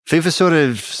FIFA sort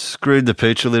of screwed the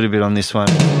pooch a little bit on this one.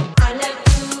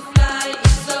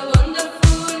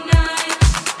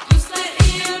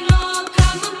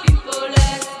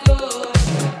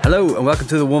 Hello and welcome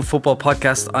to the Onefootball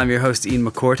podcast. I'm your host Ian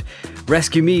McCourt.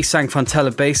 Rescue Me sang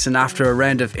Fontella Bass, and after a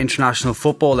round of international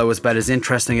football that was about as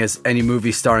interesting as any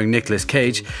movie starring Nicolas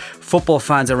Cage, football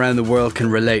fans around the world can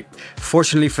relate.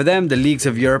 Fortunately for them, the leagues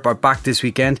of Europe are back this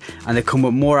weekend and they come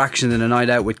with more action than a night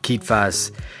out with Keith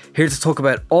Vaz. Here to talk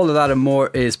about all of that and more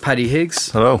is Paddy Higgs.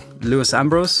 Hello. Lewis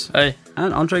Ambrose. Hey.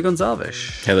 And Andre Gonzalez.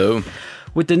 Hello.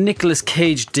 With the Nicolas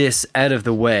Cage diss out of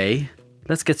the way,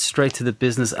 let's get straight to the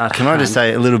business at hand. Can I just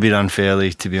say, a little bit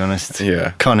unfairly, to be honest.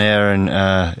 Yeah. Con Air and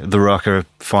The Rock are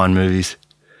fine movies.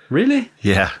 Really?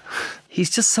 Yeah. He's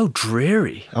just so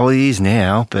dreary. Oh, he is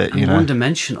now, but and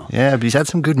one-dimensional. Yeah, but he's had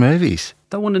some good movies.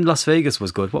 That one in Las Vegas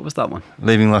was good. What was that one?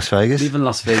 Leaving Las Vegas? Leaving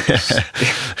Las Vegas.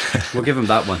 We'll give him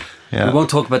that one. Yeah. We won't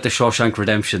talk about the Shawshank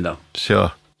Redemption, though.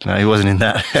 Sure. No, he wasn't in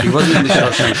that. He wasn't in the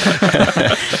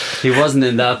Shawshank. He wasn't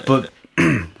in that, but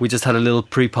we just had a little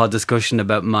pre-pod discussion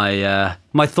about my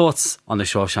thoughts on the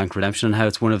Shawshank Redemption and how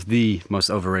it's one of the most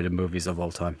overrated movies of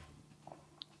all time.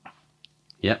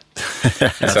 Yep.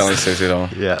 It only says it all.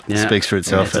 Yeah, speaks for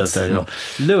itself. Yeah,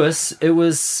 Lewis, it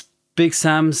was Big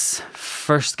Sam's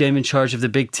first game in charge of the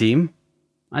big team,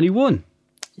 and he won.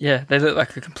 Yeah, they look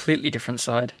like a completely different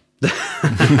side.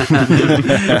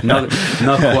 not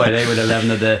quite, with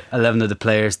 11 of the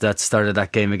players that started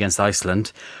that game against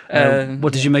Iceland.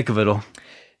 What did you make of it all?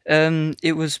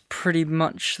 It was pretty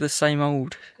much the same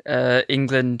old.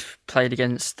 England played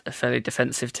against a fairly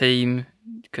defensive team,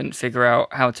 couldn't figure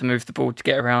out how to move the ball to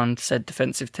get around said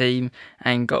defensive team,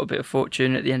 and got a bit of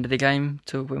fortune at the end of the game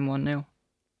to win 1-0.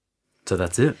 So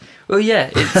that's it. Well, yeah,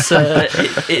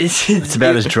 it's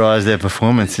about as dry as their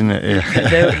performance, isn't it?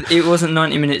 Yeah. It wasn't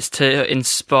 90 minutes to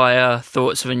inspire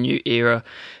thoughts of a new era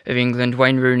of England.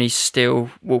 Wayne Rooney's still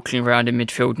walking around in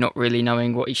midfield, not really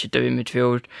knowing what he should do in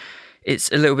midfield.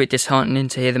 It's a little bit disheartening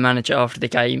to hear the manager after the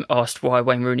game asked why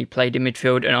Wayne Rooney played in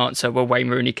midfield and answer, well, Wayne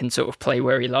Rooney can sort of play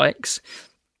where he likes.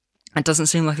 It doesn't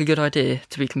seem like a good idea,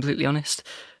 to be completely honest.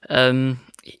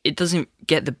 It doesn't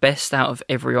get the best out of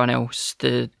everyone else.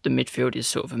 The midfield is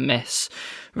sort of a mess.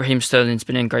 Raheem Sterling's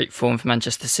been in great form for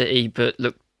Manchester City, but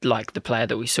looked like the player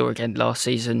that we saw again last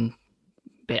season,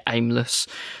 a bit aimless.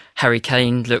 Harry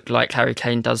Kane looked like Harry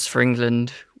Kane does for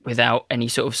England, without any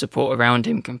sort of support around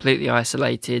him, completely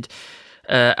isolated.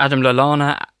 Adam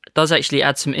Lallana does actually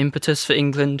add some impetus for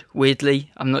England, weirdly.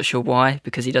 I'm not sure why,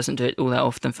 because he doesn't do it all that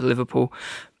often for Liverpool,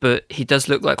 but he does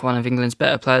look like one of England's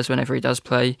better players whenever he does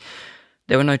play.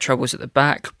 There were no troubles at the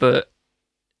back, but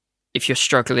if you're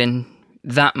struggling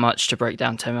that much to break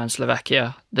down 10-man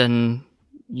Slovakia, then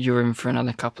you're in for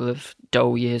another couple of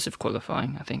dull years of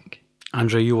qualifying, I think.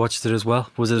 Andre, you watched it as well.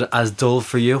 Was it as dull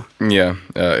for you? Yeah,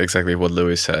 exactly what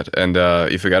Lewis said. And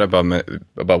you forgot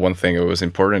about one thing. It was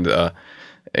important.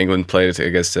 England played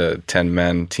against a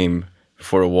 10-man team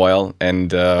for a while,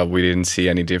 and we didn't see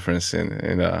any difference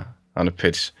on the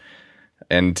pitch.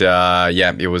 And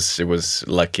it was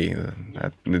lucky.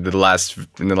 In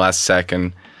the last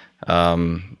second,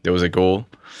 there was a goal.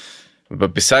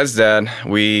 But besides that,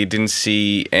 we didn't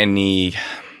see any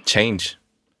change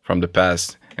from the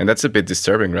past. And that's a bit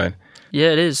disturbing, right?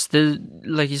 Yeah, it is.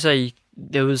 Like you say,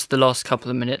 there was the last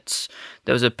couple of minutes,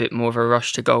 there was a bit more of a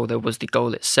rush to goal. There was the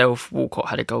goal itself. Walcott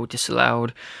had a goal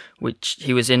disallowed, which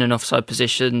he was in an offside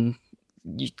position.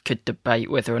 You could debate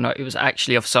whether or not it was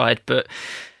actually offside, but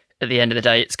at the end of the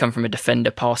day, it's come from a defender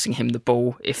passing him the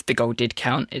ball. If the goal did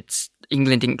count,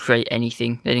 England didn't create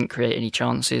anything. They didn't create any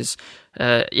chances.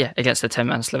 Against the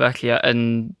 10-man Slovakia,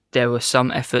 and there were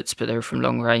some efforts, but they were from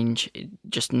long range.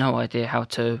 Just no idea how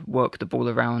to work the ball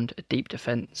around a deep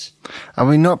defence. Are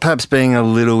we not perhaps being a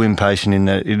little impatient in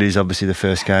that it is obviously the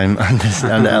first game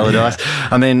under Allardyce?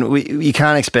 I mean, you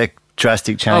can't expect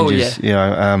drastic changes,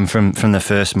 from the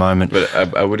first moment. But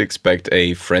I would expect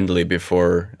a friendly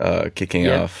before kicking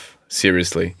off.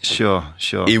 Seriously. Sure.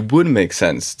 It would make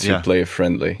sense to play a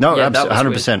friendly. No,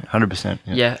 100%.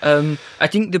 Yeah. I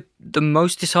think the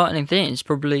most disheartening thing is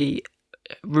probably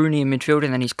Rooney in midfield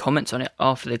and then his comments on it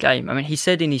after the game. I mean, he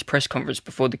said in his press conference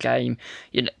before the game,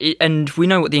 and we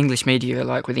know what the English media are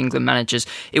like with England managers,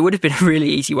 it would have been a really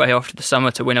easy way after the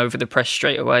summer to win over the press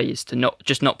straight away is to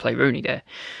not play Rooney there.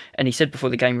 And he said before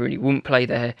the game Rooney wouldn't play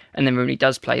there, and then Rooney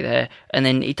does play there, and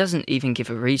then he doesn't even give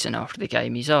a reason after the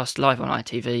game. He's asked live on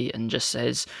ITV and just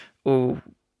says,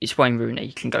 it's Wayne Rooney.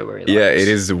 He can go where he likes. Yeah, it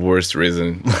is the worst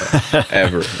reason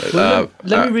ever.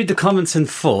 Let me read the comments in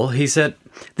full. He said,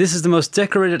 "This is the most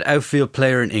decorated outfield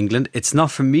player in England. It's not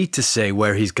for me to say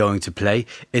where he's going to play.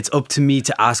 It's up to me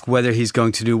to ask whether he's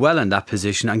going to do well in that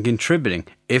position and contributing.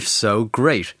 If so,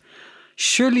 great.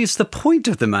 Surely it's the point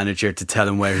of the manager to tell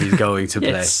him where he's going to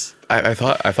play." Yes. I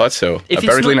thought so.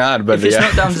 Apparently not. But if it's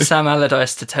not down to Sam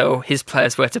Allardyce to tell his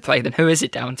players where to play, then who is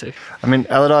it down to? I mean,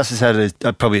 Allardyce has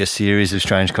had probably a series of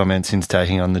strange comments since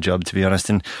taking on the job, to be honest,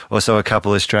 and also a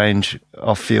couple of strange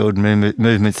off-field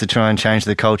movements to try and change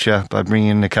the culture by bringing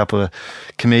in a couple of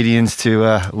comedians to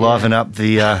liven up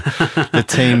the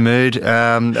team mood.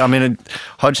 I mean,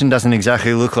 Hodgson doesn't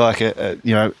exactly look like a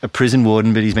prison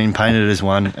warden, but he's been painted as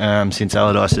one since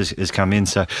Allardyce has come in.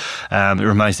 So it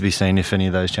remains to be seen if any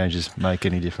of those changes make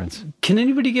any difference. Can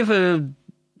anybody give an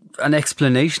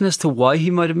explanation as to why he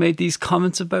might have made these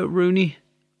comments about Rooney?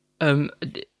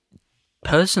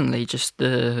 Personally, just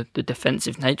the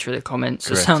defensive nature of the comments.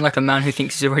 Correct. It sounds like a man who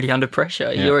thinks he's already under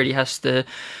pressure. Yeah. He already has to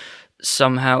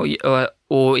somehow,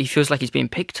 or he feels like he's being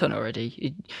picked on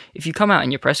already. If you come out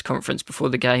in your press conference before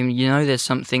the game, you know there's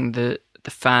something that the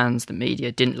fans, the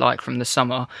media didn't like from the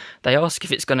summer. They ask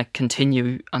if it's going to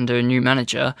continue under a new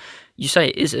manager. You say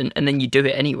it isn't, and then you do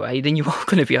it anyway. Then you are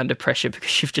going to be under pressure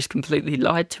because you've just completely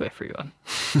lied to everyone.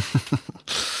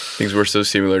 things were so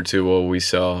similar to what we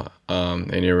saw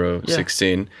in Euro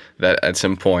 16 that at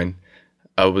some point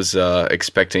I was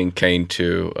expecting Kane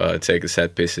to take the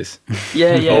set pieces.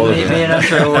 Yeah, me and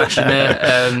Andre were watching it,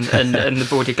 and the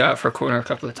ball did go out for a corner a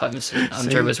couple of times. And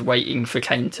Andre was waiting for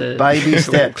Kane to... Baby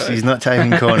steps, he's not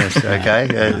taking corners, okay?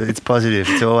 It's positive,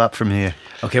 it's all up from here.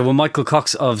 Okay, well, Michael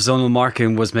Cox of Zonal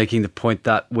Marking was making the point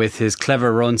that with his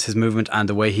clever runs, his movement and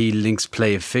the way he links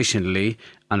play efficiently,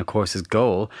 and of course his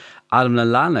goal, Adam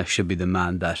Lallana should be the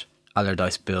man that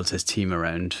Allardyce builds his team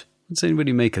around. What's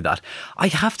anybody make of that? I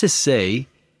have to say,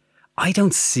 I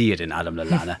don't see it in Adam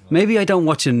Lallana. Maybe I don't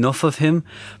watch enough of him,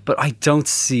 but I don't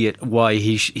see it why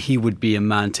he would be a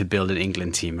man to build an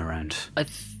England team around.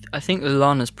 I think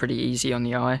Lallana's pretty easy on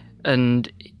the eye,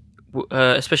 and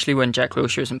especially when Jack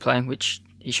Wilshere isn't playing, which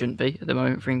he shouldn't be at the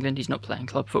moment for England. He's not playing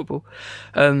club football.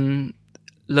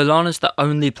 Lallana's the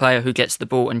only player who gets the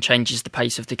ball and changes the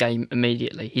pace of the game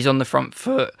immediately. He's on the front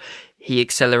foot. He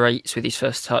accelerates with his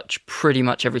first touch pretty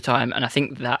much every time, and I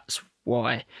think that's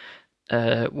why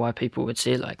people would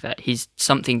see it like that. He's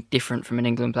something different from an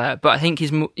England player, but I think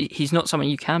he's not someone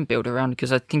you can build around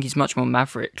because I think he's much more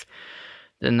maverick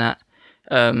than that.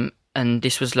 And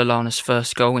this was Lallana's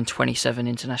first goal in 27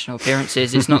 international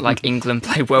appearances. It's not like England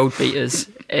play world beaters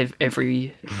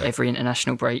every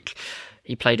international break.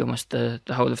 He played almost the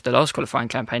whole of the last qualifying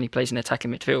campaign. He plays in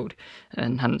attacking midfield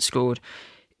and hadn't scored.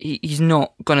 He's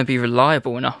not going to be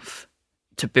reliable enough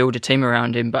to build a team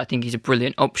around him, but I think he's a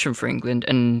brilliant option for England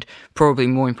and probably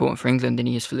more important for England than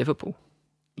he is for Liverpool.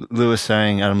 Lewis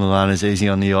saying Adam Lallana is easy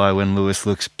on the eye when Lewis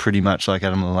looks pretty much like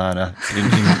Adam Lallana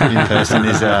in person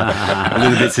is a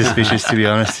little bit suspicious, to be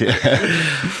honest.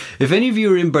 If any of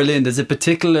you are in Berlin, there's a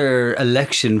particular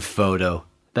election photo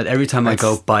that every time I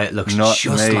go by it looks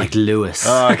just like Lewis.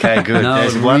 Oh, okay, good. No,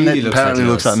 there's one that apparently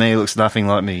looks like me, looks nothing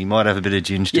like me. He might have a bit of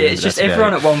ginge to him. Yeah, it's just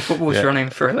everyone at Onefootball is running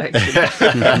for election.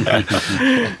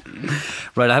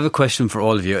 Right, I have a question for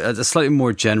all of you. A slightly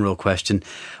more general question.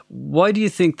 Why do you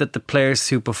think that the players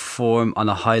who perform on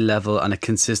a high level on a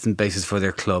consistent basis for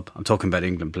their club, I'm talking about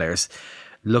England players,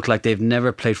 look like they've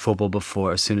never played football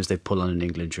before as soon as they pull on an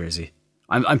England jersey?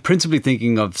 I'm principally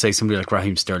thinking of, say, somebody like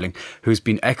Raheem Sterling, who's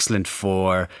been excellent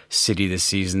for City this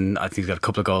season. I think he's got a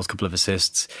couple of goals, a couple of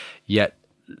assists, yet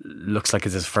looks like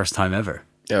it's his first time ever.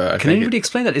 Can anybody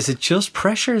explain that? Is it just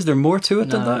pressure? Is there more to it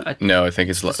than that? No, I think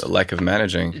it's lack of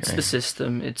managing. It's the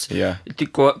system.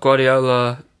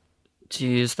 Guardiola, to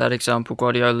use that example,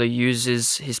 Guardiola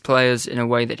uses his players in a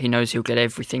way that he knows he'll get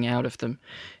everything out of them.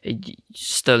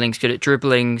 Sterling's good at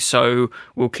dribbling, so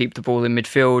we'll keep the ball in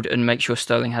midfield and make sure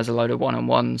Sterling has a load of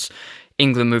one-on-ones.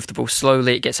 England move the ball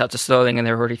slowly, it gets out to Sterling and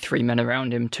there are already 3 men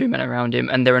around him, 2 men around him,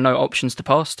 and there are no options to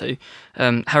pass to.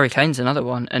 Harry Kane's another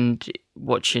one, and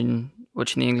watching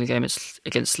the England game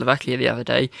against Slovakia the other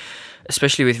day,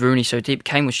 especially with Rooney so deep,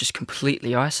 Kane was just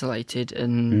completely isolated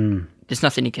and there's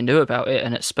nothing he can do about it.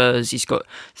 And at Spurs, he's got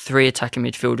 3 attacking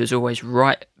midfielders always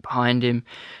right behind him.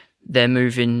 They're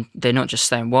moving, they're not just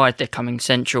staying wide, they're coming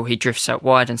central. He drifts out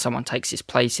wide and someone takes his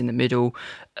place in the middle.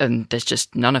 And there's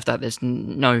just none of that. There's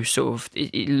no sort of...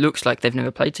 It looks like they've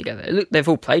never played together. They've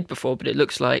all played before, but it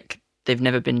looks like they've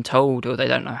never been told, or they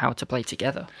don't know how to play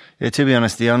together. Yeah, to be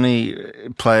honest, the only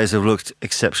players who have looked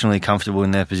exceptionally comfortable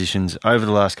in their positions over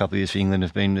the last couple of years for England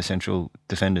have been the central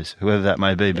defenders, whoever that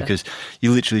may be, because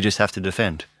you literally just have to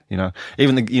defend.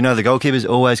 Even the goalkeeper's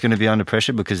always going to be under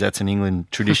pressure because that's an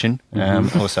England tradition.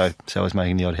 Also, so is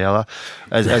making the odd howler.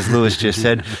 As Lewis just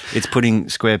said, it's putting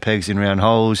square pegs in round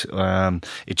holes.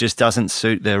 It just doesn't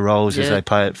suit their roles as they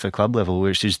play it for club level,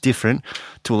 which is different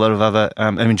to a lot of other.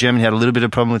 Germany had a little bit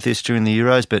of problem with this during the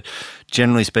Euros, but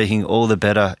generally speaking, all the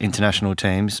better international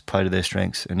teams play to their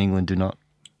strengths, and England do not.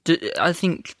 I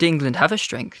think, do England have a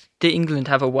strength? Do England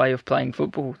have a way of playing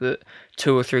football that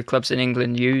 2 or 3 clubs in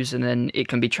England use, and then it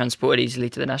can be transported easily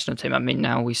to the national team? I mean,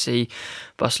 now we see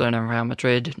Barcelona and Real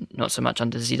Madrid, not so much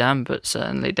under Zidane, but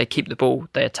certainly they keep the ball.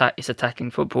 They attack. It's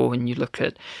attacking football. And you look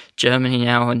at Germany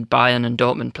now, and Bayern and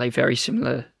Dortmund play very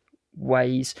similar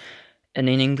ways. And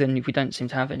in England, we don't seem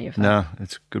to have any of that. No,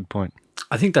 that's a good point.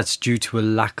 I think that's due to a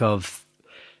lack of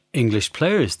English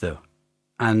players, though.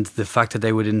 And the fact that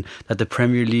that the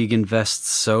Premier League invests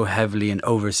so heavily in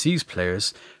overseas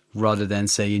players rather than,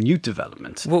 say, in youth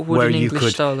development. What would an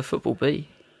English style of football be?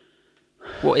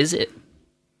 What is it?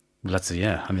 Well, that's a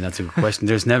good question.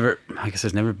 There's never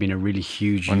been a really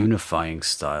huge unifying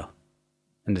style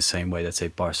in the same way that, say,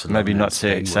 Barcelona. Maybe not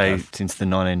say since the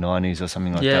 1990s or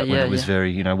something like that, when it was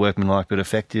very workmanlike but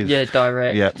effective. Yeah,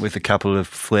 direct. Yeah, with a couple of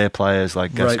flair players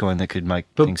like Gascoigne that could make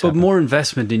things happen. But more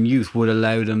investment in youth would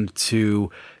allow them to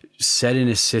set in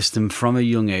a system from a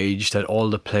young age that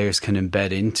all the players can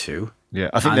embed into.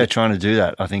 Yeah, I think they're trying to do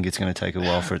that. I think it's going to take a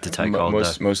while for it to take hold.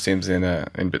 Most teams in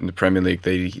the Premier League,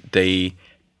 they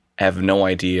have no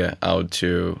idea how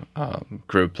to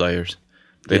grow players.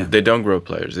 They don't grow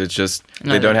players. It's just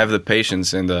they don't have the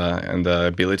patience and the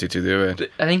ability to do it. But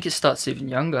I think it starts even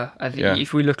younger. I think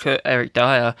if we look at Eric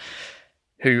Dyer,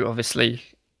 who obviously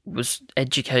was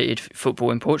educated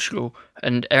football in Portugal,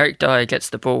 and Eric Dyer gets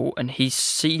the ball and he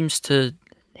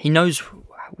knows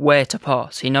where to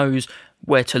pass. He knows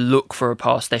where to look for a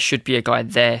pass. There should be a guy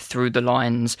there through the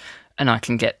lines and I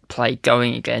can get play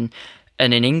going again.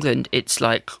 And in England, it's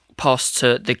like pass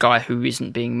to the guy who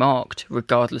isn't being marked,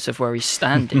 regardless of where he's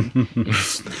standing.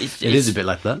 It is a bit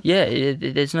like that. Yeah,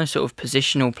 there's no sort of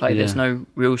positional play. There's no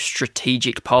real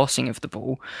strategic passing of the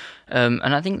ball. And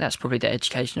I think that's probably the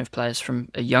education of players from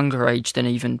a younger age than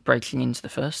even breaking into the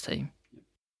first team.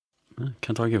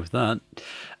 Can't argue with that.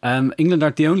 England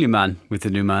aren't the only man with a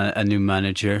new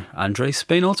manager, Andre.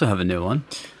 Spain also have a new one.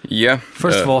 Yeah.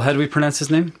 First of all, how do we pronounce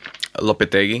his name?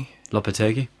 Lopetegui.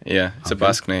 Lopetegui? Yeah, it's a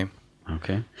Basque name.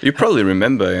 Okay. You probably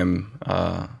remember him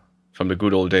from the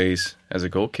good old days as a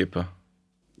goalkeeper.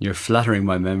 You're flattering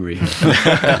my memory.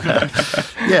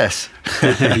 Yes.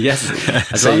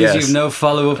 Yes. As long as you've no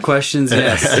follow-up questions,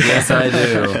 yes. Yes, I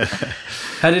do.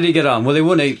 How did he get on? Well, they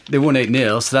won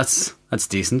 8-0, so that's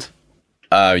decent.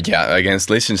 Yeah, against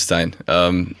Liechtenstein.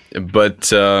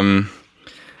 But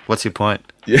what's your point?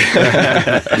 They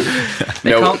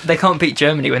can't beat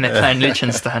Germany when they're playing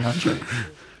Liechtenstein, Andre.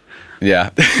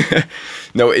 Yeah.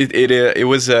 No, it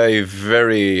was a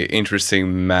very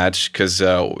interesting match because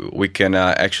we can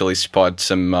actually spot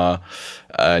some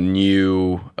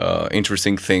new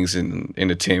interesting things in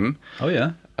the team. Oh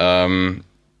yeah.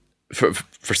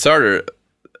 For starter,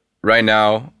 right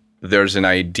now there's an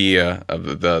idea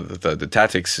of the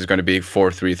tactics is going to be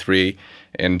 4-3-3,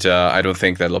 and I don't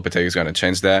think that Lopetegui is going to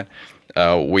change that.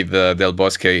 With Del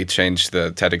Bosque, he changed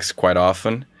the tactics quite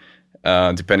often.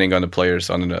 Depending on the players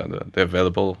on the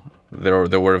available, they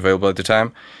were available at the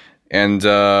time, and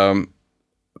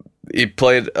he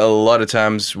played a lot of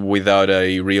times without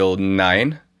a real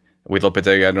 9. With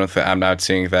Lopetegui, I'm not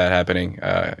seeing that happening.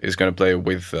 He's going to play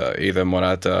with either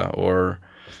Morata or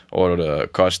the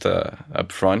Costa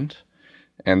up front,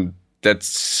 and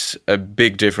that's a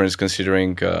big difference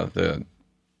considering the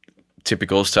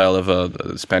typical style of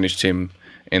a Spanish team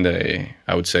in the,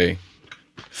 I would say,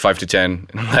 5 to 10 in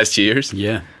the last years.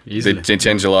 Yeah, easily. They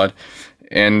changed a lot.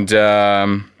 And there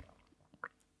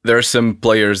are some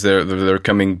players that are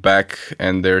coming back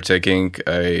and they're taking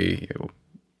a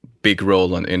big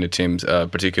role in the teams,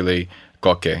 particularly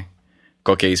Koke.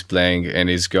 Koke is playing and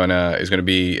is gonna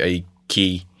be a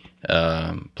key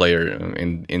player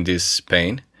in this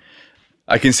Spain.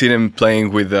 I can see them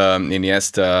playing with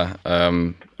Iniesta,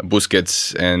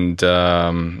 Busquets and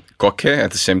Koke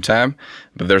at the same time,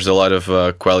 but there's a lot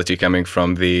of quality coming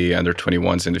from the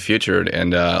under-21s in the future,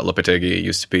 and Lopetegui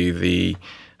used to be the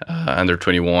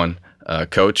under-21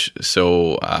 coach,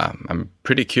 so I'm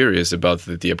pretty curious about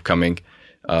the upcoming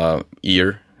 2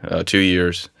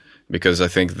 years, because I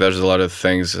think there's a lot of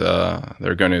things that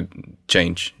are going to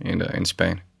change in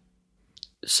Spain.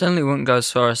 certainly wouldn't go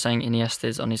as far as saying Iniesta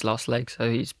is on his last leg. So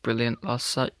he's brilliant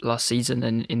last season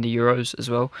and in the Euros as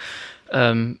well.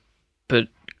 But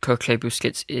Coquelin,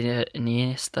 Busquets,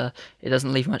 Iniesta, it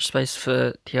doesn't leave much space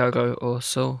for Thiago or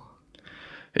Saul.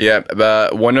 Yeah,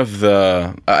 but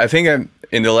I think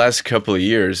in the last couple of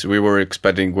years, we were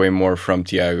expecting way more from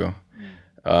Thiago.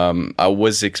 I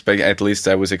was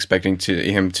expecting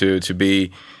him to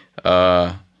be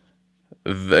a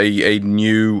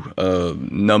new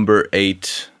number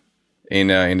 8 in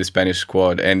the Spanish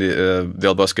squad, and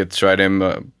Del Bosque tried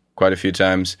him quite a few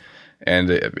times, and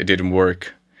it didn't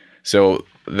work. So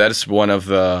that's one of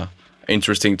the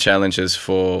interesting challenges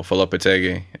for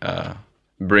Lopetegui.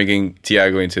 Bringing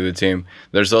Thiago into the team.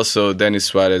 There's also Denis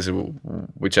Suarez,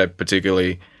 which I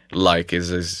particularly like.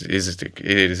 Is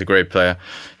a great player,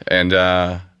 and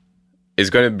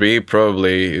is going to be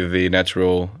probably the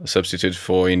natural substitute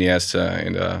for Iniesta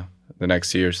in the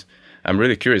next years. I'm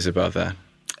really curious about that.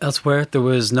 Elsewhere, there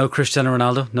was no Cristiano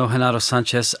Ronaldo, no Renato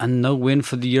Sanchez, and no win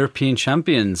for the European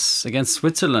champions against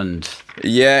Switzerland.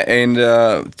 Yeah, and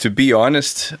to be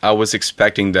honest, I was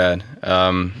expecting that.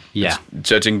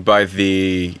 Judging by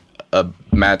the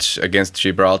match against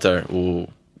Gibraltar,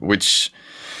 which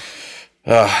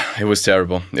it was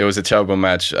terrible. It was a terrible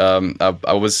match.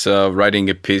 I was writing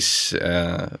a piece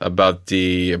about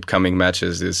the upcoming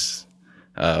matches this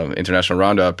international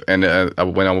roundup, and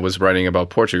when I was writing about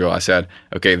Portugal, I said,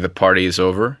 okay, the party is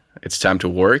over, it's time to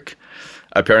work.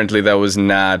 Apparently that was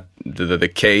not the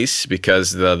case,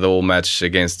 because the whole match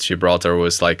against Gibraltar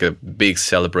was like a big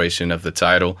celebration of the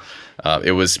title.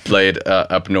 It was played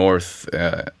up north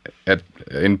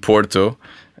in Porto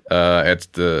at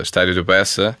the Estádio do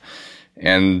Bessa,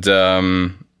 and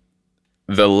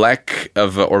the lack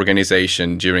of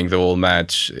organization during the whole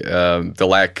match, the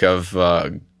lack of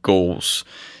goals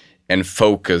and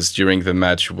focus during the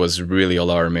match was really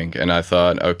alarming. And I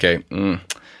thought, okay,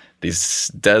 this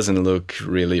doesn't look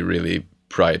really, really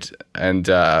bright. And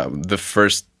the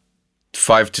first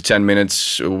 5 to 10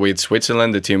 minutes with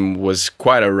Switzerland, the team was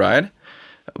quite alright.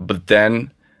 But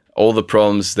then all the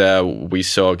problems that we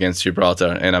saw against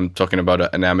Gibraltar, and I'm talking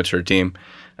about an amateur team,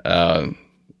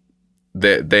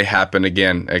 they happen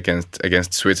again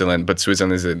against Switzerland. But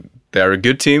Switzerland they're a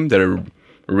good team. They're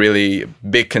really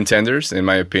big contenders, in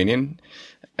my opinion.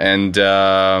 And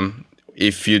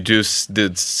if you do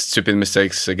the stupid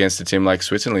mistakes against a team like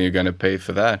Switzerland, you're going to pay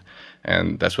for that.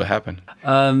 And that's what happened.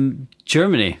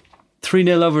 Germany,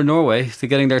 3-0 over Norway. They're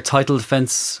getting their title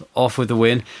defence off with a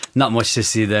win. Not much to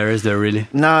see there, is there really?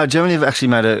 No, Germany have actually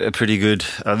made a pretty good...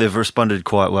 they've responded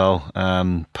quite well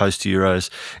post-Euros.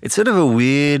 It's sort of a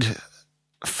weird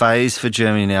phase for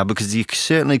Germany now, because you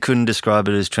certainly couldn't describe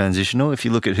it as transitional. If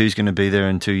you look at who's going to be there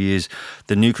in 2 years,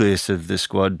 the nucleus of the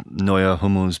squad, Neuer,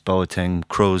 Hummels, Boateng,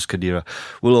 Kroos, Khedira,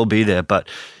 will all be there. But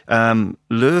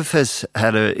Löw has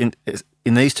had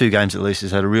in these 2 games at least,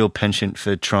 has had a real penchant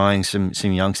for trying some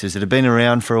youngsters that have been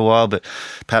around for a while, but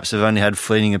perhaps have only had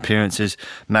fleeting appearances.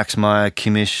 Max Meyer,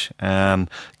 Kimmich,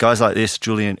 guys like this,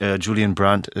 Julian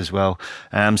Brandt as well.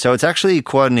 So it's actually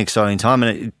quite an exciting time,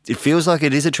 and it feels like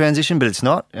it is a transition, but it's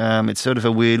not. It's sort of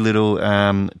a weird little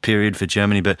period for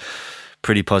Germany, but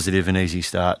pretty positive and easy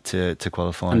start to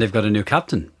qualifying. And they've got a new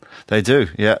captain. They do,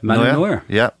 yeah. Neuer.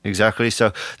 Yeah, exactly.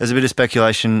 So there's a bit of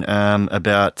speculation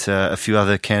about a few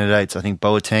other candidates. I think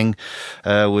Boateng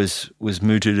was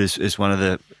mooted as one of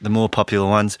the more popular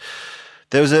ones.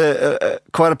 There was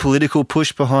quite a political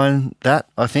push behind that,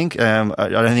 I think. I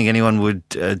don't think anyone would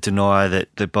deny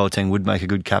that Boateng would make a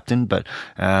good captain, but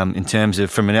in terms of,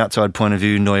 from an outside point of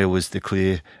view, Neuer was the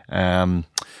clear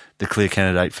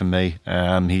candidate for me.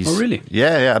 Oh, really?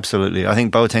 Yeah, absolutely. I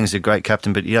think Boateng's a great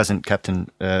captain, but he doesn't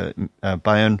captain Bayern.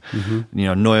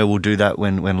 Mm-hmm. Neuer will do that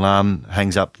when Lahm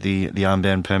hangs up the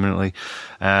armband permanently.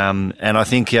 And I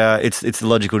think it's the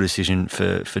logical decision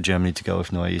for Germany to go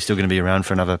with Neuer. He's still going to be around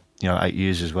for another 8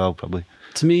 years as well, probably.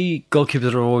 To me,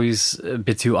 goalkeepers are always a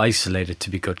bit too isolated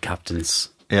to be good captains.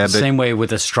 Yeah, same way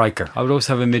with a striker. I would always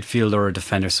have a midfielder or a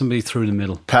defender, somebody through the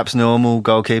middle. Perhaps normal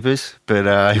goalkeepers, but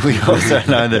we also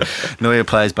know that Neuer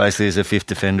plays basically as a 5th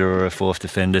defender or a 4th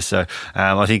defender. So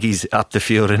I think he's up the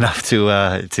field enough to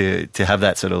have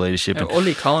that sort of leadership.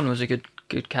 Oli Kahn was a good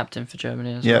captain for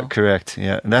Germany as well. Yeah, correct.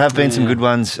 Yeah, there have been some good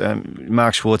ones.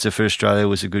 Mark Schwarzer for Australia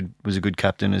was a good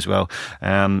captain as well,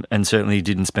 and certainly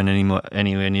didn't spend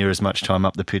anywhere near as much time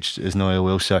up the pitch as Neuer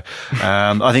will. So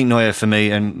I think Neuer for me,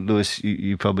 and Lewis,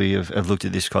 you probably have looked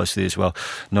at this closely as well.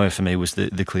 Neuer for me was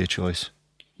the clear choice.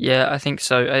 Yeah, I think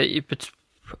so. But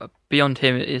beyond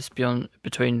him, it is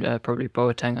between probably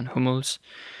Boateng and Hummels.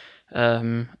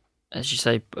 As you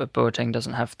say, Boateng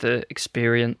doesn't have the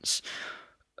experience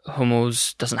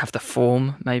Hummels doesn't have the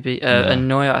form, maybe. And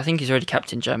Neuer, I think he's already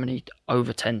captained Germany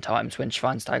over 10 times when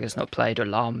Schweinsteiger's not played or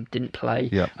Lahm didn't play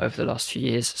over the last few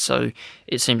years. So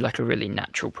it seemed like a really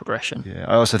natural progression. Yeah,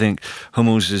 I also think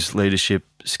Hummels' leadership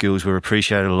skills were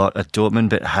appreciated a lot at Dortmund,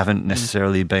 but haven't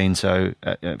necessarily been so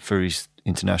for his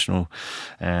international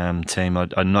team.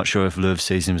 I'm not sure if Löw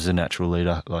sees him as a natural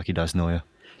leader like he does Neuer.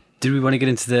 Did we want to get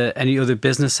into the any other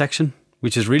business section,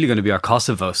 which is really going to be our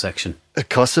Kosovo section?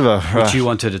 Kosovo, right. Which you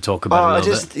wanted to talk about a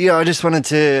little bit. Yeah, I just wanted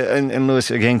to, and Lewis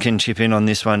again can chip in on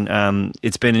this one.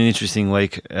 It's been an interesting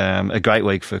week, a great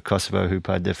week for Kosovo, who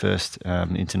played their first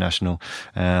international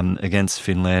against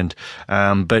Finland.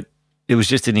 But it was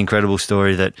just an incredible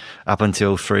story that up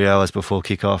until 3 hours before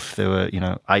kickoff, there were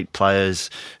 8 players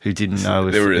who didn't know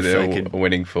if they were could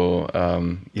waiting for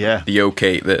the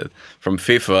OK. From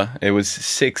FIFA, it was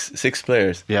six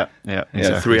players. Yeah,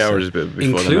 exactly. 3 hours before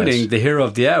including the hero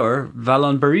of the hour,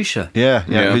 Valon Berisha. Yeah.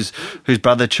 Whose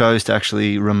brother chose to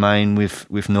actually remain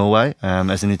with Norway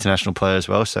as an international player as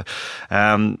well. So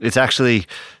it's actually,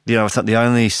 it's not the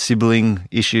only sibling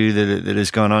issue that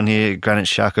has gone on here. Granit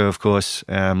Xhaka, of course,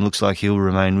 looks like he'll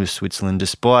remain with Switzerland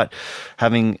despite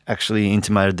having actually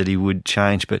intimated that he would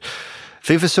change. But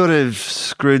FIFA sort of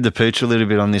screwed the pooch a little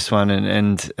bit on this one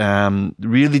and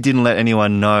really didn't let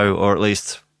anyone know, or at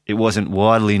least it wasn't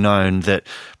widely known, that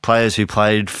players who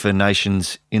played for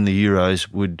nations in the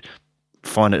Euros would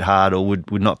find it hard or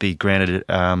would not be granted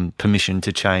permission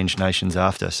to change nations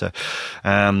after. So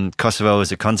Kosovo,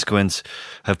 as a consequence,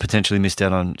 have potentially missed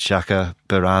out on Xhaka,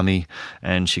 Barami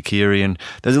and Shaqiri. And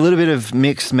there's a little bit of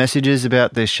mixed messages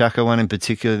about the Xhaka one in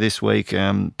particular this week.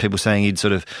 People saying he'd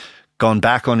sort of gone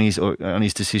back on his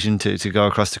decision to go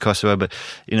across to Kosovo, but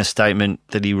in a statement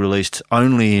that he released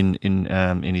only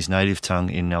in his native tongue,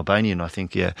 in Albanian, I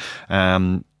think,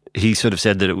 he sort of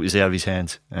said that it was out of his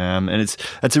hands, and it's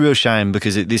a real shame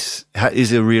because this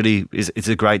is it's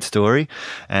a great story,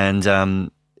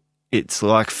 and it's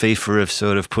like FIFA have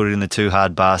sort of put it in the too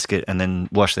hard basket and then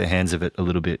washed their hands of it a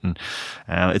little bit, and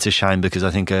it's a shame because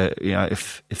I think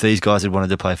if these guys had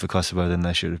wanted to play for Kosovo, then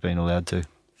they should have been allowed to.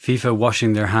 FIFA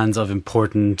washing their hands of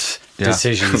important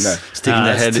decisions. Sticking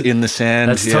their head in the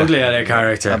sand. That's totally out of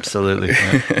character. Absolutely.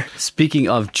 Yeah. Speaking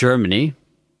of Germany,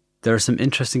 there are some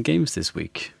interesting games this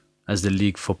week as the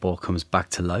league football comes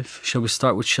back to life. Shall we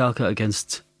start with Schalke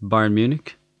against Bayern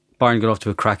Munich? Bayern got off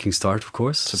to a cracking start, of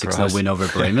course. 6-0 win over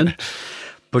Bremen.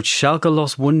 But Schalke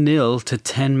lost 1-0 to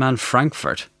 10-man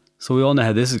Frankfurt. So we all know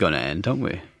how this is going to end, don't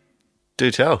we? Do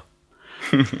tell.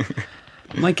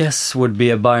 My guess would be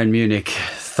a Bayern Munich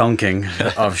thunking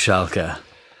of Schalke.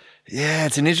 Yeah,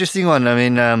 it's an interesting one. I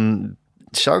mean,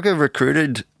 Schalke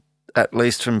recruited, at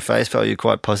least from face value,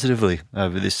 quite positively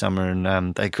over this summer,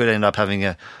 and they could end up having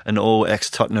an all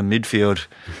ex-Tottenham midfield.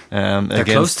 They're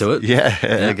close to it. Yeah.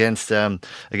 Against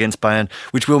Bayern,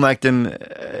 which will make them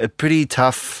a pretty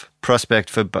tough prospect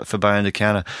for Bayern to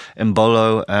counter.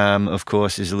 Mbolo, of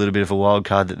course, is a little bit of a wild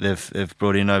card that they've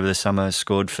brought in over the summer.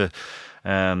 Scored for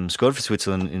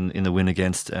Switzerland in the win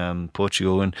against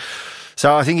Portugal, and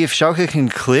so I think if Schalke can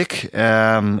click,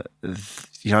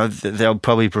 they'll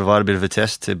probably provide a bit of a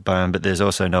test to Bayern, but there's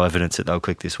also no evidence that they'll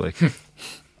click this week.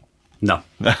 No.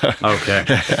 Okay.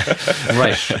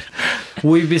 Right.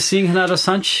 Will we be seeing Renato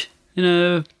Sanches in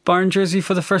a Bayern jersey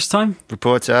for the first time?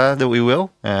 Reports are that we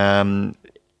will.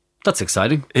 That's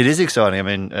exciting. It is exciting. I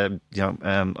mean,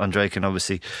 Andre can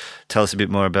obviously tell us a bit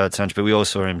more about Sanches, but we all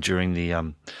saw him during the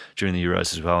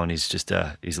Euros as well, and he's just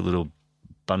he's a little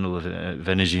bundle of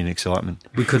energy and excitement.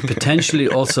 We could potentially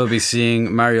also be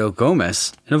seeing Mario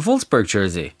Gomez in a Wolfsburg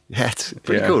jersey. Yeah, it's a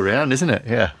pretty cool round, isn't it?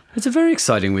 Yeah, it's a very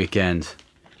exciting weekend.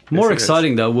 More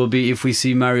exciting though will be if we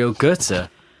see Mario Götze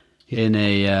in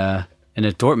a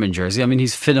Dortmund jersey. I mean,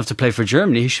 he's fit enough to play for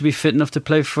Germany. He should be fit enough to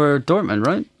play for Dortmund,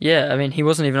 right? Yeah, I mean, he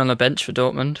wasn't even on the bench for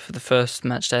Dortmund for the first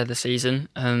match day of the season,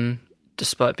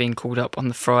 despite being called up on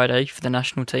the Friday for the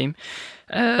national team.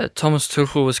 Thomas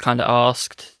Tuchel was kind of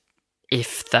asked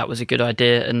if that was a good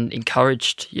idea and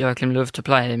encouraged Joachim Löw to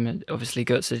play him. Obviously,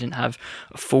 Götze didn't have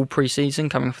a full pre-season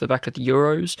coming off the back of the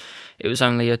Euros. It was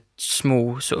only a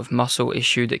small sort of muscle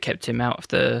issue that kept him out of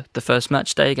the first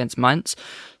match day against Mainz.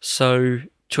 So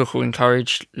Tuchel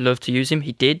encouraged Löw to use him.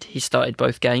 He did. He started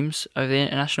both games over the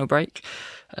international break.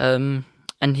 And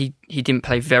he didn't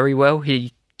play very well.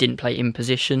 He didn't play in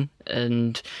position.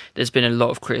 And there's been a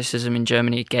lot of criticism in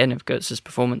Germany, again, of Götze's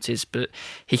performances, but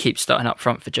he keeps starting up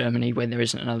front for Germany when there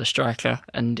isn't another striker,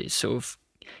 and it's sort of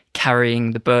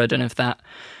carrying the burden of that.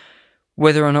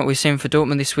 Whether or not we see him for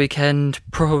Dortmund this weekend,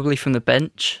 probably from the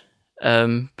bench.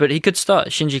 But he could start.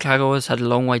 Shinji Kagawa's had a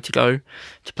long way to go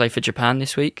to play for Japan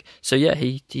this week. So yeah,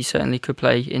 he certainly could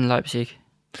play in Leipzig.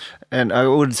 And I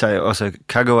would say also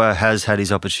Kagawa has had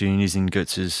his opportunities in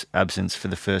Götz's absence for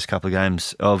the first couple of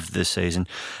games of the season,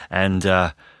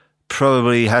 and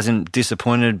probably hasn't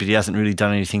disappointed, but he hasn't really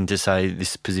done anything to say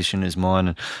this position is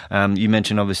mine. And you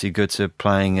mentioned obviously Götze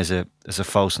playing as a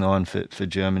false nine for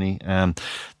Germany.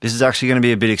 This is actually going to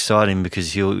be a bit exciting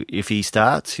because if he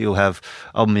starts, he'll have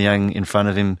Aubameyang in front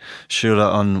of him, Schürrle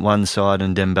on one side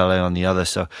and Dembele on the other.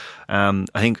 So I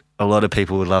think a lot of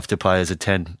people would love to play as a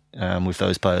 10 with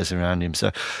those players around him.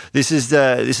 So this is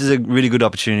a really good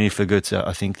opportunity for Götze,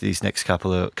 I think, these next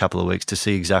couple of weeks to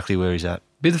see exactly where he's at.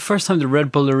 Be the first time the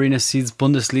Red Bull Arena sees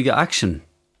Bundesliga action.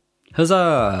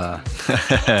 Huzzah!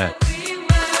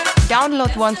 Download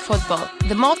Onefootball,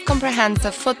 the most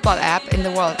comprehensive football app in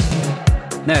the world.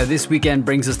 Now, this weekend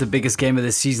brings us the biggest game of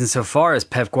the season so far as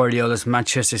Pep Guardiola's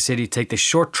Manchester City take the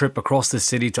short trip across the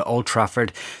city to Old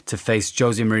Trafford to face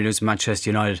Jose Mourinho's Manchester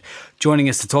United. Joining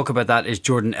us to talk about that is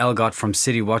Jordan Elgott from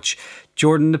City Watch.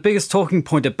 Jordan, the biggest talking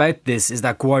point about this is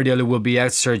that Guardiola will be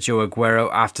out Sergio Aguero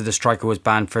after the striker was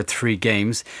banned for 3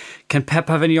 games. Can Pep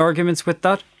have any arguments with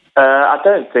that? I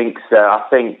don't think so. I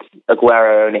think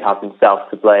Aguero only has himself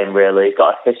to blame, really. He's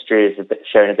got a history of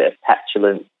showing a bit of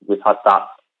petulance. We've had that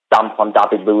stamp on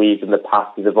David Luiz in the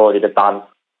past. He's avoided a ban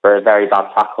for a very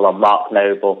bad tackle on Mark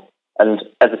Noble. And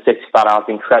as a City fan, I was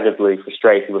incredibly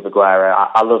frustrated with Aguero.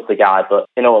 I love the guy, but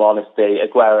in all honesty,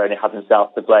 Aguero only has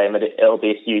himself to blame, and it'll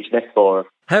be a huge miss for him.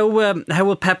 How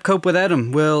will Pep cope without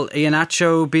him? Will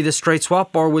Iheanacho be the straight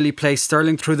swap, or will he play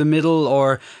Sterling through the middle,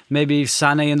 or maybe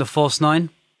Sané in the false 9?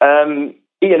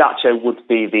 Iheanacho would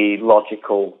be the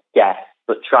logical guess,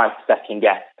 but trying to second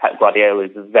guess Pep Guardiola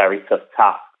is a very tough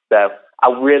task. So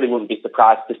I really wouldn't be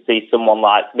surprised to see someone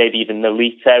like maybe even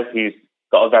Nolito, who's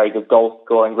got a very good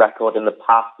goal-scoring record in the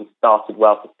past. He started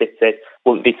well for City.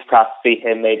 Wouldn't be surprised to see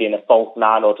him maybe in a false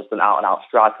 9 or just an out-and-out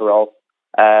striker role.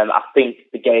 I think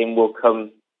the game will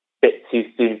come a bit too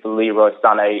soon for Leroy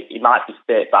Sané. He might be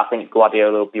fit, but I think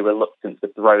Guardiola will be reluctant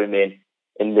to throw him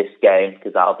in this game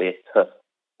because that'll be a tough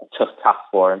task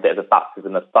for him, a bit of a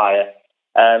baptism of fire.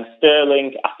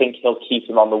 Sterling, I think he'll keep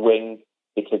him on the wing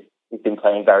because he's been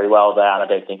playing very well there, and I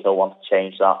don't think he'll want to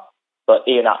change that. But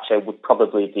Iheanacho would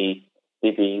probably be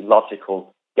the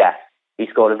logical guess. He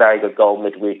scored a very good goal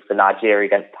midweek for Nigeria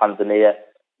against Tanzania.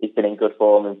 He's been in good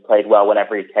form and played well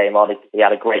whenever he came on. He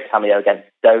had a great cameo against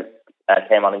Stoke,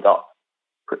 came on and got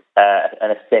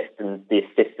an assist and the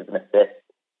assist of an assist.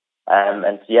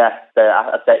 So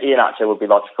I'd say Iheanacho would be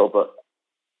logical, but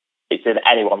it's in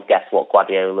anyone's guess what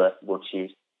Guardiola will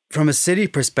choose. From a City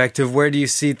perspective, where do you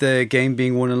see the game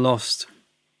being won and lost?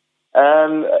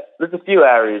 There's a few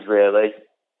areas, really.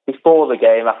 Before the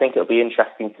game, I think it'll be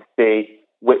interesting to see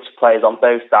which players on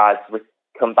both sides would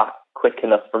come back quick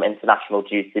enough from international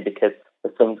duty, because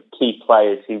there's some key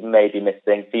players who may be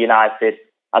missing. For United,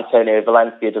 Antonio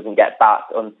Valencia doesn't get back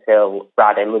until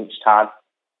Friday lunchtime,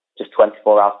 just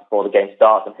 24 hours before the game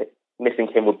starts, and missing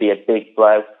him would be a big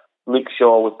blow. Luke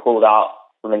Shaw was pulled out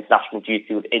from international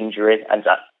duty with injury, and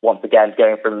once again,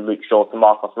 going from Luke Shaw to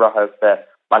Marcos Rojo for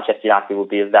Manchester United would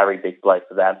be a very big blow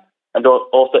for them. And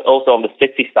also on the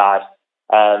City side,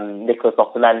 Nicolas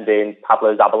Otamendi and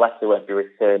Pablo Zabaleta won't be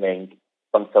returning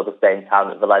until the same time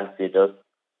that Valencia does.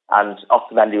 And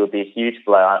Otamendi would be a huge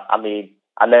blow. I mean,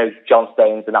 I know John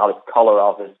Stones and Alex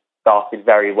Kolarov have started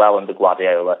very well under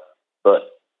Guardiola, but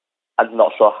I'm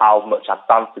not sure how much I'd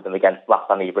fancy them against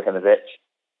Zlatan Ibrahimovic.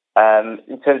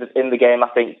 In terms of in the game, I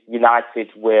think United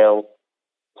will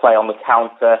play on the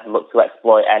counter, look to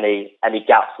exploit any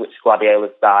gaps which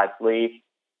Guardiola's sides leave.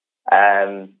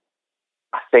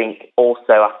 I think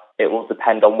also it will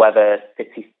depend on whether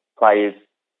City players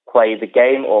play the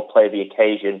game or play the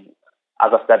occasion.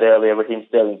 As I said earlier, Raheem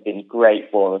Sterling's been great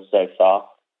for us so far,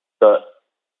 but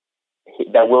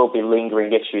there will be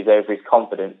lingering issues over his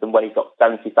confidence. And when he's got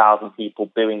 70,000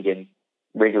 people booing him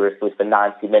rigorously for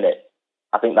 90 minutes,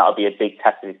 I think that'll be a big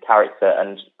test of his character,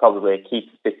 and probably a key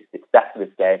to City's success in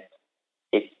this game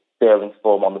is Sterling's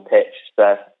form on the pitch.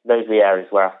 So those are the areas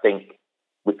where I think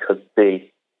we could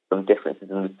see some differences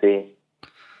in the team.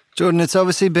 Jordan, it's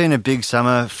obviously been a big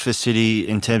summer for City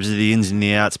in terms of the ins and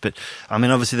the outs, but I mean,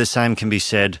 obviously the same can be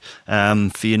said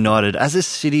for United. As a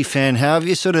City fan, how have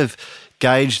you sort of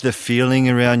gauged the feeling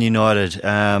around United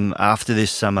after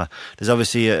this summer? There's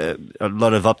obviously a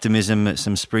lot of optimism,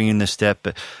 some spring in the step,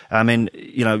 but I mean,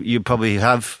 you know, you probably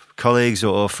have colleagues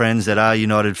or friends that are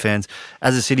United fans.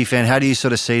 As a City fan, how do you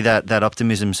sort of see that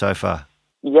optimism so far?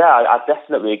 Yeah, I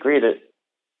definitely agree that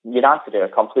United are a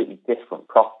completely different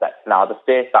prospect now. The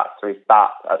fear factor is back.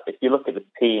 If you look at the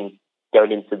team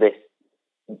going into this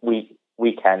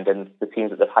weekend and the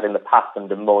teams that they've had in the past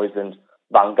under Moyes and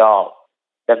Van Gaal,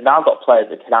 they've now got players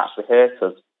that can actually hurt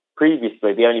us.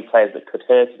 Previously, the only players that could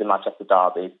hurt us in Manchester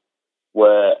derbies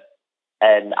were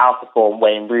an out-of-form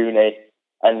Wayne Rooney,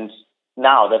 and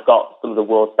now they've got some of the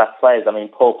world's best players. I mean,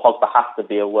 Paul Pogba has to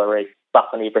be a worry.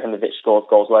 Zlatan Ibrahimovic scores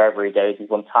goals wherever he goes. He's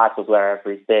won titles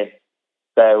wherever he's been.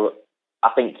 So I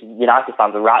think United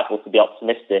fans are rightful to be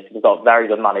optimistic. We've got a very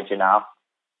good manager now,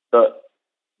 but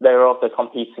they're also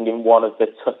competing in one of the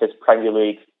toughest Premier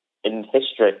Leagues in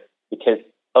history because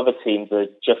other teams are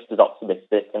just as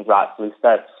optimistic, and rightfully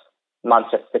so.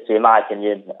 Manchester City, in my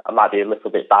opinion, I might be a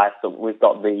little bit biased, but we've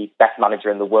got the best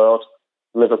manager in the world.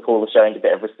 Liverpool are showing a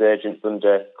bit of resurgence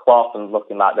under Klopp and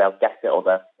looking like they'll get it,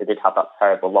 although they did have that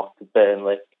terrible loss to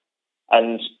Burnley.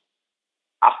 And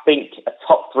I think a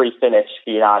top 3 finish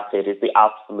for United is the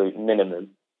absolute minimum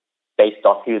based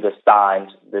on who they've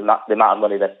signed, the amount of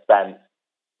money they've spent,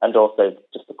 and also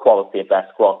just the quality of their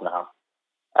squad now.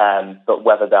 But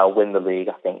whether they'll win the league,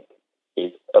 I think,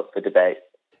 is up for debate.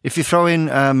 If you throw in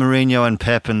Mourinho and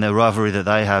Pep and the rivalry that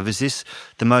they have, is this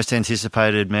the most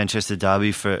anticipated Manchester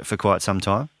derby for quite some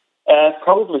time?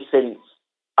 Probably since,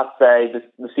 I'd say,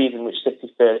 the season which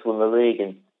City first won the league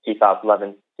in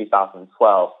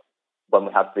 2011-2012, when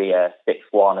we had the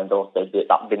 6-1 and also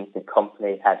that Vincent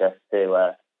Kompany header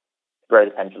to throw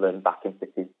the pendulum back in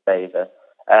City's favour.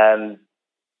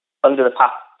 Under the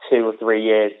past 2 or 3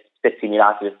 years, City and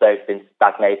United have both been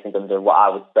stagnating under what I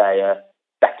would say are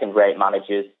second-rate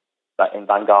managers, like in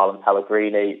Van Gaal and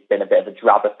Pellegrini. It's been a bit of a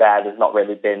drab affair. There's not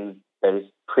really been those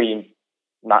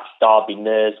pre-match derby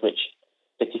nerves which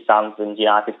City fans and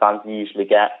United fans usually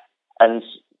get. And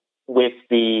with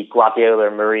the Guardiola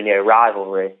and Mourinho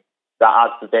rivalry, that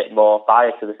adds a bit more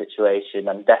fire to the situation.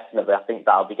 And definitely, I think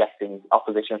that'll be getting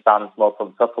opposition fans more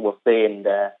pumped up. And we'll see in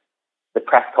the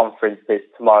press conferences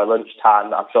tomorrow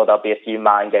lunchtime. I'm sure there'll be a few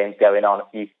mind games going on, a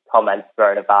few comments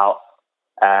thrown about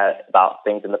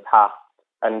things in the past.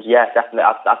 And yeah, definitely,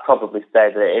 I'd probably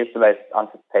say that it is the most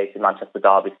anticipated Manchester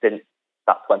derby since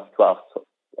that 2012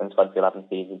 and 2011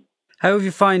 season. How have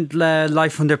you found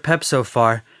life under Pep so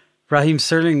far? Raheem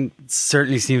Sterling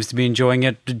certainly seems to be enjoying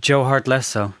it. Joe Hart less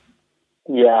so.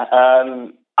 Yeah,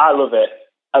 I love it.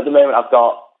 At the moment, I've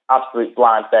got absolute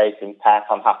blind faith in Pep.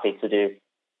 I'm happy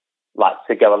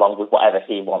to go along with whatever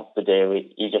he wants to do.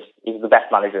 He's the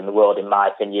best manager in the world, in my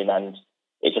opinion, and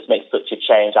it just makes such a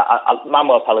change.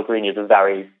 Manuel Pellegrini is a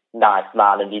very nice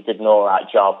man, and he did an all right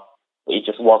job, but he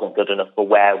just wasn't good enough for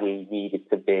where we needed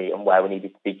to be and where we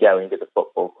needed to be going at the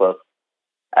football club.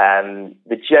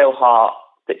 The Joe Hart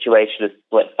situation has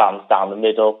split fans down the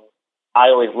middle. I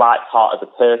always liked Hart as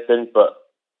a person, but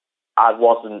I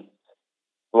wasn't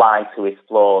blind to his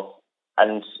flaws,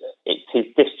 and it's his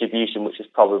distribution which has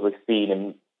probably seen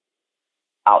him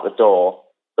out the door.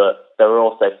 But there are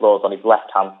also flaws on his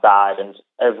left-hand side, and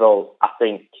overall, I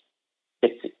think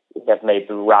they have made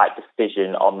the right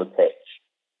decision on the pitch.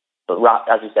 But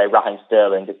as you say, Raheem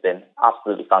Sterling has been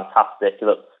absolutely fantastic. He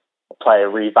looks a player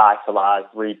revitalised,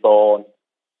 reborn,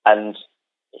 and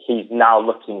he's now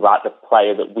looking like the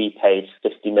player that we paid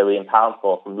 £50 million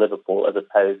for from Liverpool, as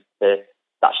opposed to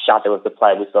that shadow of the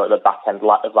player we saw at the back end of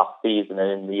last season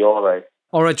and in the Euros.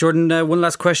 All right, Jordan, one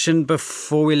last question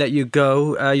before we let you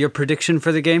go. Your prediction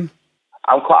for the game?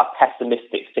 I'm quite a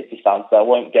pessimistic City fan, so I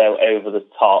won't go over the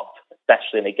top,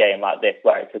 especially in a game like this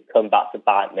where it could come back to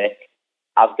bite me.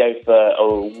 I'll go for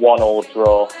a 1-1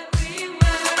 draw.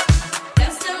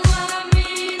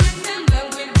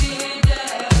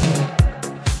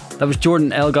 That was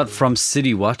Jordan Elgott from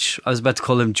City Watch. I was about to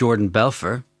call him Jordan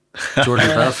Belfer. Jordan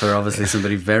Belfer, obviously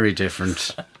somebody very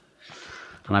different.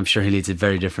 And I'm sure he leads a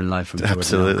very different life from Jordan.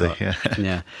 Absolutely,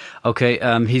 yeah. Okay,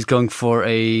 he's going for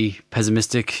a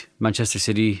pessimistic Manchester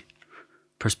City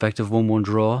perspective, 1-1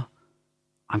 draw.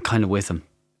 I'm kind of with him.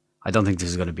 I don't think this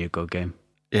is going to be a good game.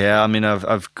 Yeah, I mean,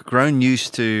 I've grown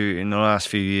used to, in the last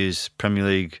few years,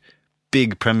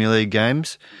 big Premier League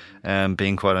games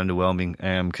being quite underwhelming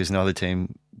because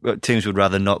teams would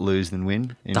rather not lose than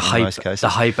win in most cases. The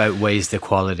hype outweighs the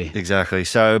quality. Exactly.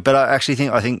 So, but I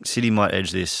think City might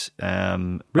edge this.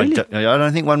 Really? I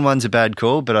don't think 1-1's a bad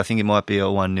call, but I think it might be a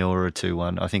 1-0 or a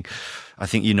 2-1. I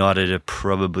think United are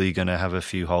probably going to have a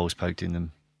few holes poked in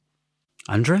them.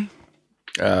 Andre?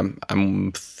 I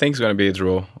think it's going to be a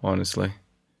draw, honestly.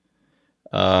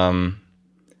 I'm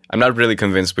not really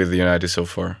convinced with United so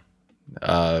far.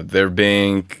 They're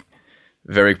being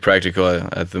very practical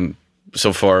at them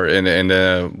so far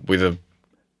with a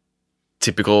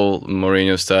typical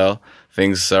Mourinho style.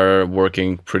 Things are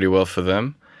working pretty well for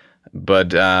them,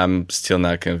 but I'm still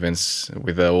not convinced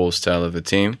with the whole style of the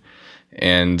team.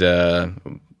 And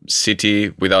City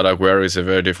without Aguero is a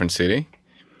very different City.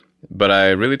 But I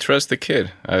really trust the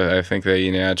kid. I think that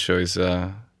Iheanacho is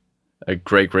a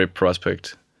great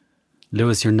prospect.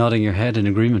 Lewis, you're nodding your head in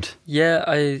agreement. Yeah,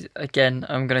 I'm going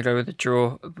to go with a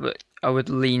draw, but I would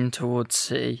lean towards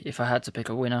City if I had to pick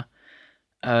a winner.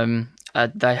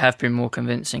 They have been more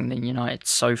convincing than United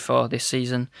so far this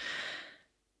season.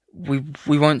 We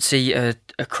won't see a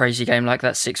crazy game like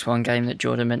that 6-1 game that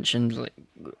Jordan mentioned. Like,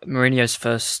 Mourinho's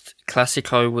first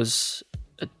Clásico was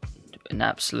an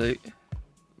absolute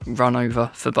run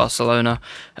over for Barcelona.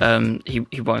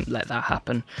 He won't let that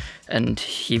happen, and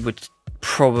he would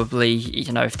probably,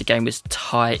 if the game was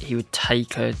tight, he would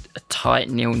take a tight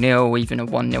 0-0, even a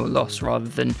 1-0 loss, rather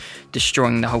than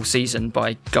destroying the whole season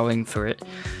by going for it.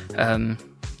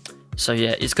 So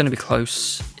yeah, it's going to be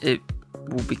close. It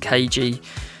will be cagey,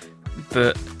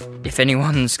 but if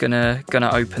anyone's gonna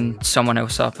open someone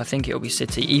else up, I think it'll be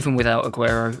City, even without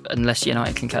Aguero. Unless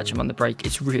United can catch him on the break,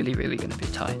 it's really going to be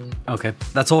tight. Okay,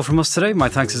 that's all from us today. My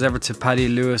thanks as ever to Paddy,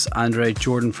 Lewis, Andre,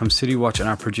 Jordan from City Watch, and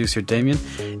our producer Damien.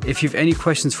 If you've any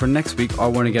questions for next week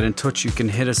or want to get in touch, you can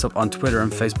hit us up on Twitter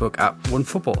and Facebook at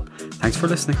Onefootball. Thanks for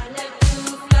listening.